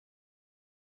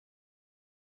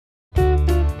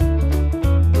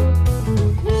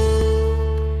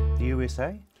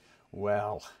say?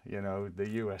 Well, you know, the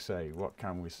USA, what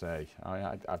can we say?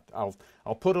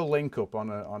 I'll put a link up on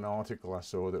an article I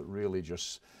saw that really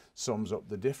just sums up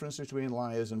the difference between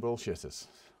liars and bullshitters.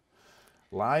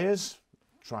 Liars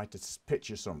try to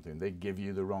picture something. They give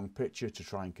you the wrong picture to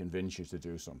try and convince you to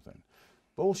do something.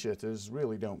 Bullshitters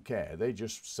really don't care. They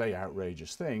just say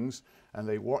outrageous things and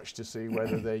they watch to see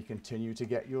whether they continue to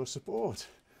get your support.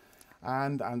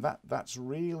 And that's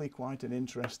really quite an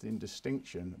interesting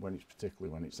distinction,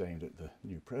 particularly when it's aimed at the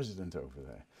new president over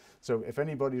there. So if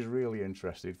anybody's really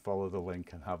interested, follow the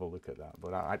link and have a look at that.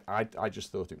 But I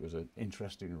just thought it was an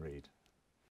interesting read.